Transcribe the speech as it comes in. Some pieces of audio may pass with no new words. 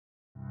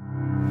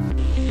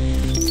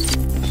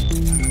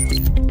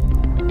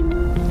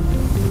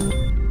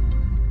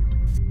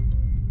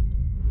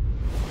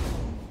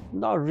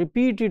Now,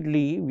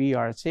 repeatedly we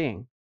are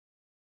saying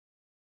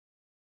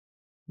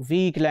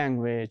weak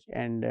language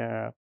and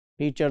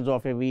features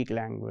of a weak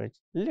language.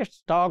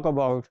 Let's talk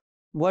about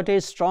what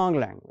is strong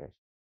language.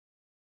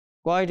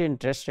 Quite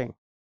interesting,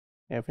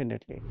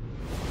 definitely.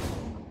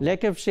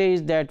 Lekov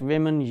says that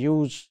women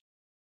use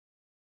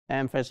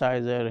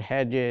emphasizer,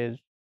 hedges,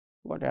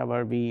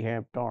 whatever we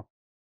have taught.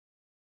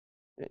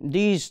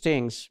 These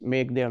things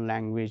make their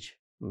language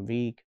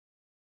weak,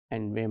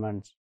 and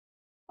women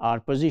are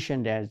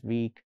positioned as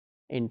weak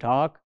in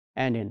talk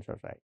and in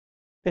society.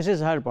 This is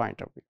her point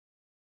of view.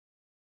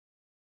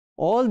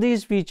 All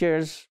these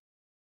features,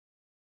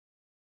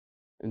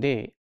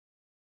 they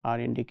are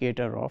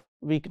indicator of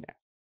weakness.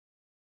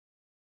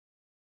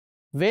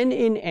 When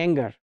in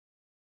anger,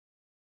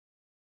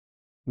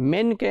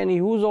 men can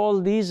use all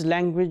these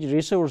language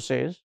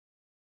resources,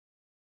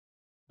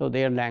 so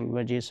their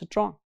language is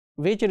strong.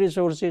 Which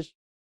resources?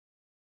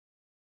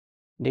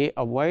 They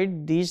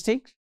avoid these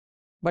things,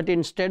 but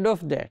instead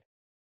of that,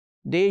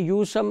 they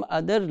use some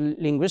other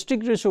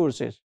linguistic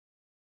resources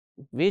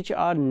which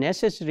are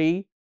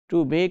necessary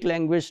to make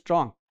language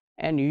strong,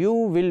 and you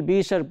will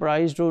be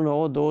surprised to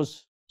know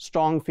those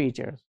strong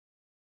features.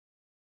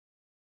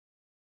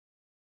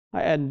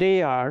 And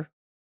they are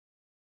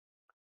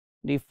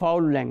the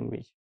foul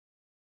language,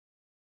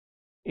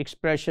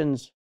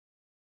 expressions,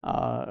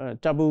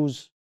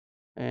 taboos,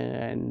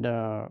 and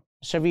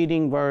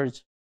severing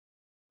words,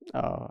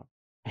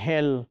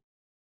 hell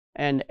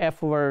and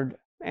F word,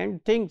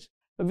 and things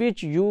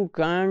which you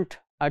can't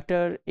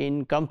utter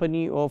in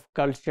company of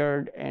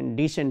cultured and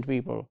decent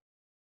people.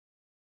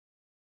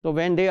 So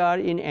when they are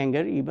in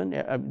anger, even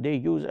they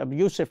use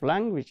abusive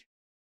language.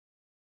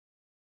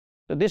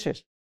 So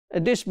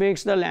this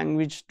makes the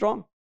language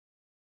strong.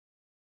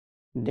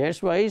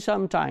 That's why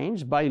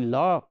sometimes by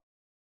law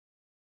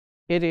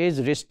it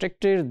is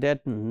restricted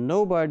that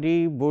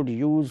nobody would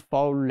use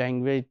foul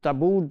language,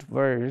 tabooed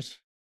words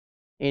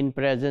in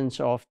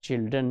presence of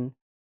children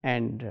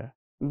and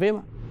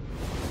women.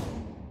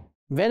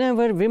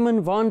 Whenever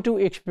women want to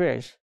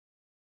express,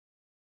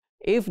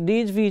 if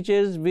these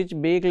features which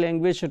make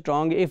language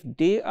strong, if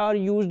they are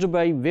used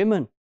by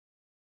women,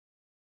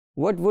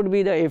 what would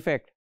be the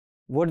effect?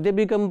 Would they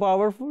become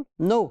powerful?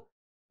 No.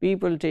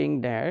 People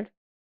think that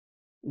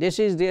this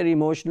is their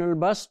emotional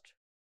burst.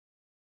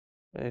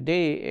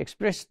 They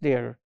express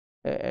their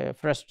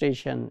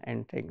frustration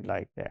and things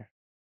like that.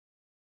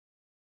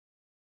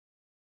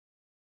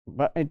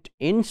 But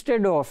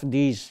instead of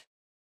these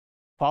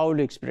foul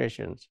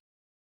expressions,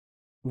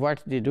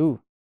 what they do,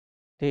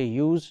 they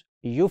use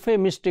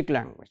euphemistic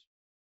language.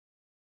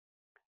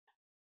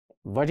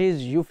 What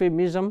is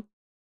euphemism?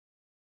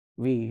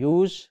 We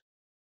use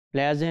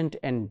pleasant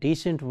and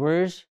decent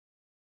words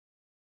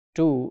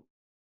to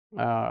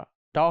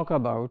talk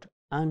about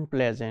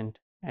unpleasant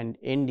and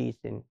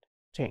indecent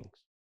things.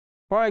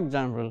 For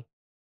example,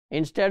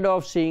 instead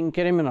of saying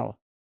criminal,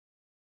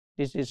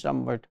 this is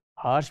somewhat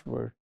harsh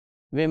word,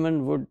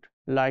 women would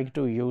like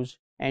to use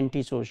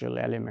antisocial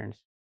elements.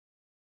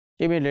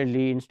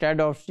 Similarly, instead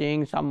of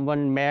saying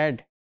someone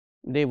mad,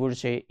 they would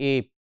say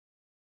ape,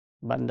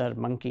 bandar,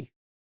 monkey.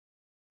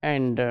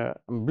 And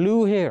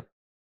blue hair,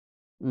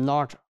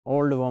 not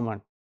old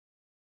woman.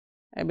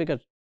 And because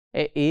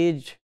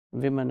aged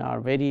women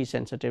are very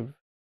sensitive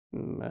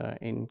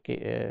in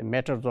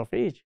matters of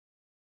age.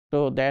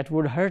 So that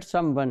would hurt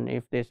someone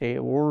if they say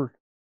old.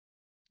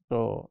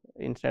 So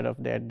instead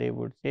of that, they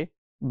would say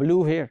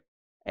blue hair.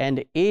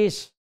 And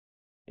ace,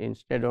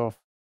 instead of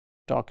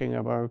talking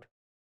about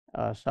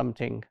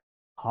something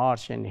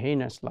harsh and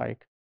heinous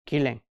like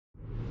killing.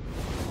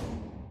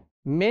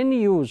 Men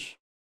use,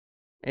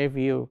 if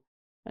you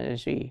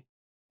see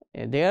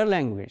their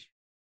language,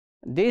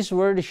 this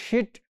word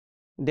shit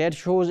that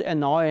shows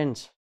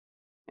annoyance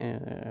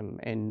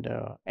and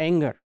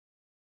anger,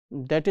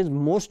 that is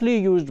mostly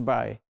used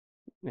by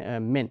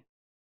men.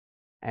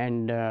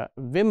 And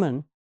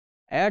women,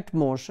 at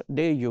most,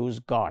 they use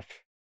gosh.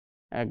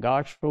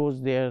 Gosh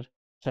shows their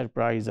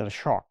surprise or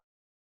shock.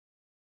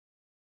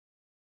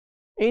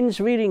 In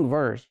swearing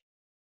words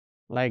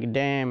like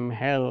damn,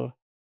 hell,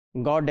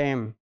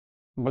 goddamn,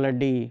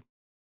 bloody,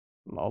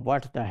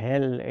 what the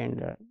hell,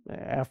 and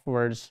F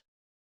words,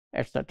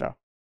 etc.,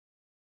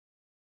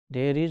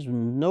 there is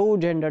no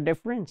gender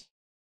difference.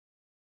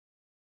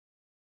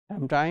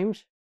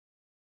 Sometimes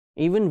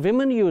even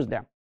women use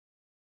them.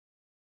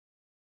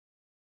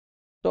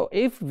 So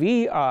if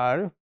we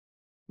are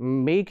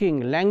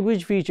making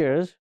language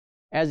features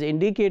as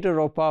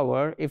indicator of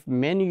power, if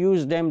men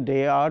use them,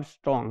 they are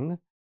strong.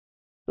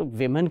 So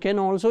women can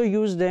also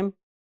use them.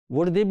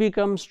 Would they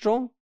become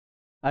strong?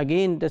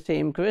 Again, the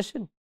same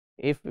question.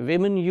 If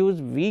women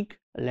use weak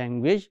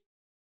language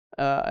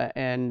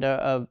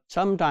and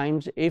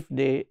sometimes if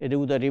they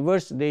do the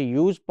reverse, they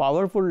use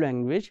powerful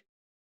language,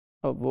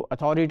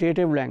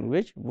 authoritative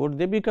language, would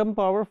they become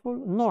powerful?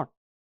 Not.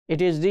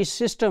 It is the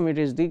system, it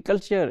is the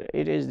culture,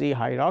 it is the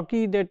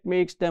hierarchy that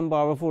makes them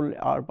powerful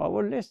or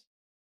powerless.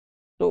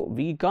 So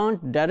we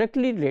can't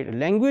directly relate.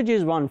 Language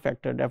is one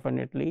factor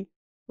definitely,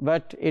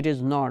 but it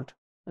is not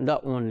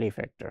the only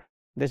factor.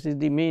 This is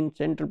the main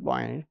central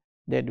point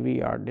that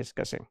we are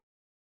discussing.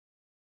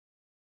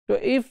 So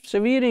if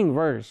severing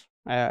words,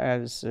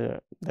 as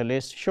the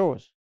list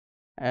shows,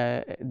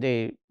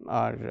 they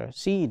are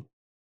seen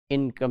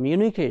in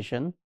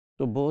communication,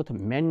 so both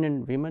men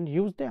and women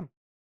use them.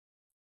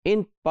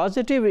 In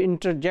positive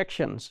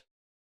interjections,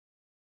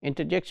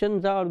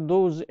 interjections are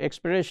those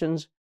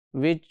expressions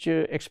which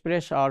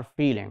express our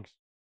feelings,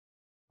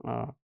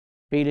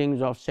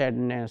 feelings of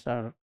sadness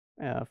or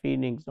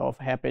feelings of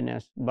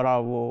happiness,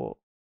 bravo,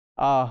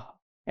 ah,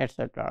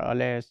 etc.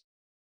 alas.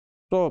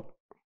 So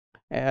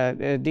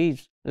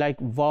these like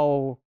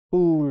wow,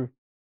 cool,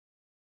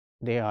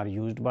 they are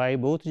used by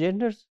both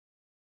genders.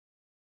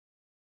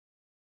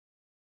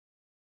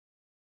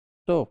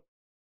 So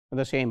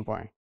the same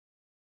point,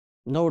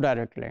 no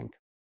direct link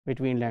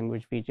between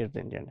language features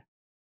and gender.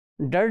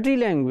 Dirty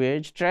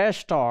language,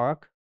 trash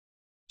talk,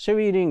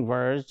 severing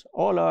words,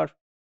 all are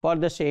for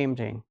the same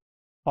thing.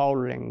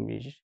 Foul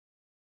language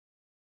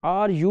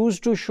are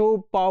used to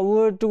show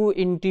power, to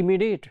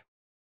intimidate.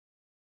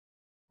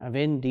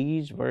 When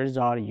these words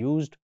are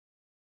used,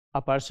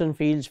 a person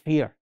feels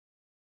fear.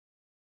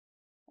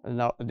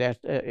 Now that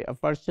a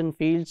person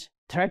feels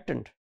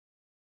threatened.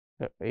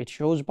 It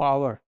shows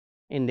power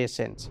in this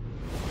sense.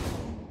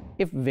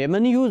 If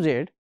women use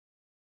it,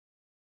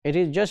 it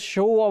is just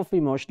show of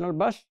emotional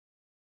burst,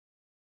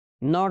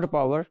 not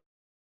power.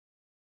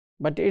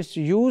 But its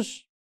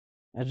use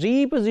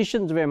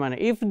repositions women.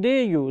 If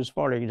they use,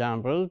 for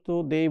example,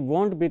 so they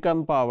won't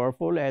become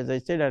powerful. As I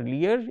said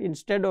earlier,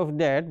 instead of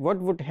that, what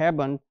would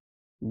happen?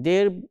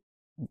 Their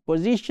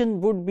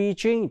position would be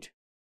changed.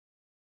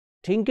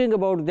 Thinking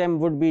about them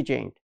would be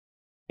changed.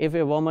 If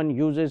a woman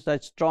uses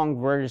such strong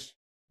words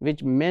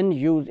which men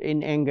use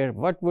in anger,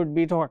 what would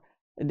be thought?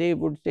 They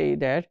would say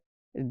that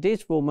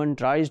this woman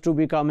tries to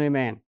become a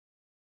man.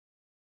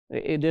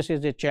 This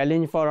is a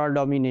challenge for our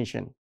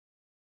domination.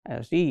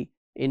 See,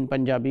 in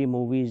Punjabi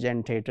movies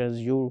and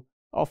theaters, you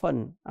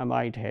often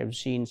might have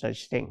seen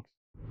such things.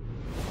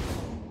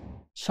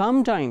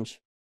 Sometimes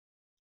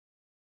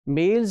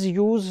males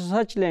use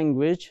such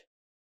language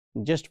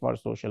just for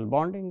social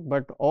bonding,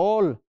 but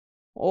all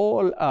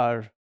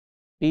are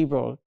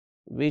people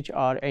which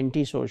are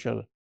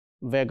antisocial,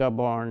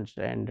 vagabonds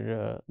and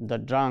the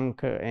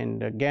drunk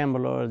and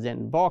gamblers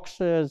and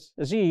boxers.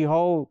 See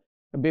how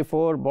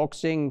before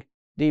boxing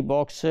the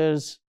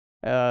boxers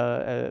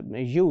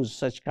use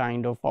such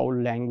kind of foul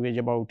language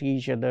about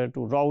each other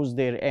to rouse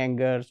their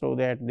anger so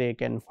that they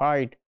can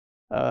fight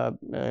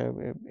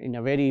in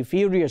a very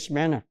furious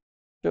manner.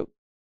 So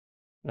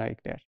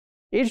like that,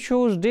 it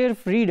shows their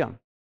freedom.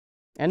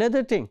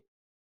 Another thing,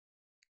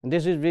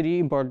 this is very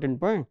important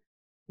point,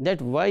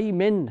 that why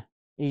men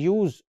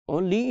use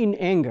only in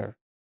anger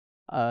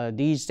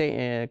these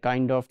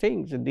kind of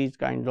things, these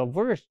kinds of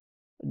words.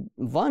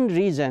 One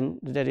reason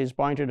that is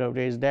pointed out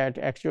is that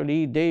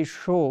actually they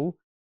show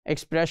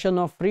expression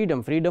of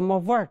freedom. Freedom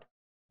of what?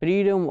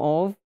 Freedom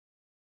of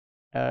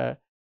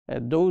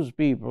those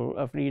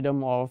people,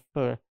 freedom of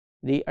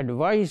the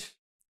advice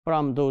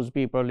from those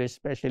people,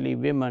 especially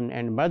women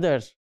and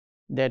mothers,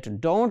 that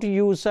don't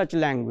use such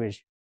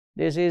language.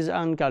 This is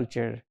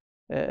uncultured.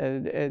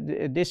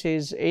 This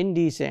is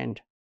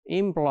indecent,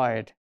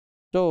 impolite.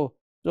 So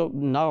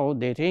now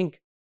they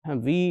think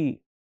we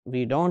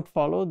don't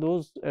follow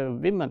those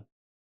women.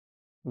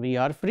 We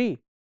are free.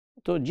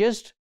 So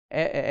just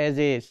as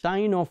a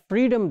sign of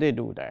freedom, they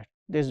do that.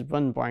 This is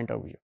one point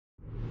of view.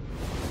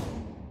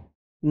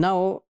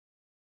 Now,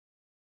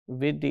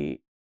 with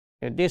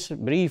this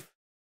brief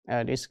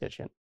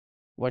discussion,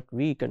 what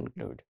we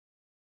conclude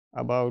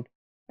about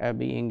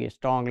being a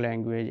strong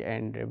language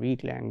and a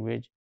weak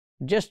language,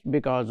 just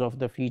because of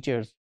the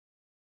features,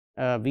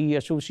 we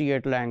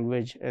associate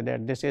language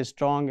that this is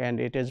strong and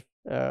it is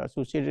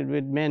associated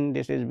with men,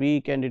 this is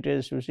weak and it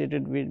is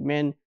associated with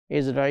men,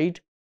 is right?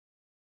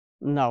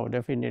 Now,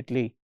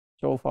 definitely,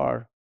 so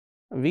far,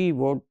 we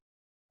would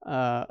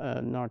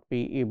not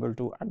be able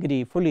to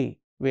agree fully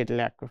with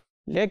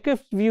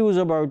Lakoff's views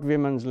about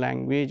women's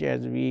language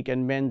as weak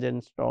and men's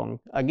and strong.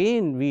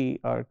 Again, we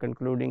are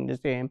concluding the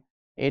same.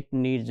 It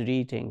needs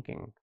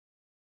rethinking.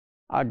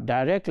 A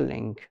direct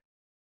link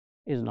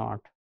is not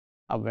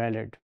a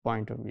valid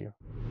point of view.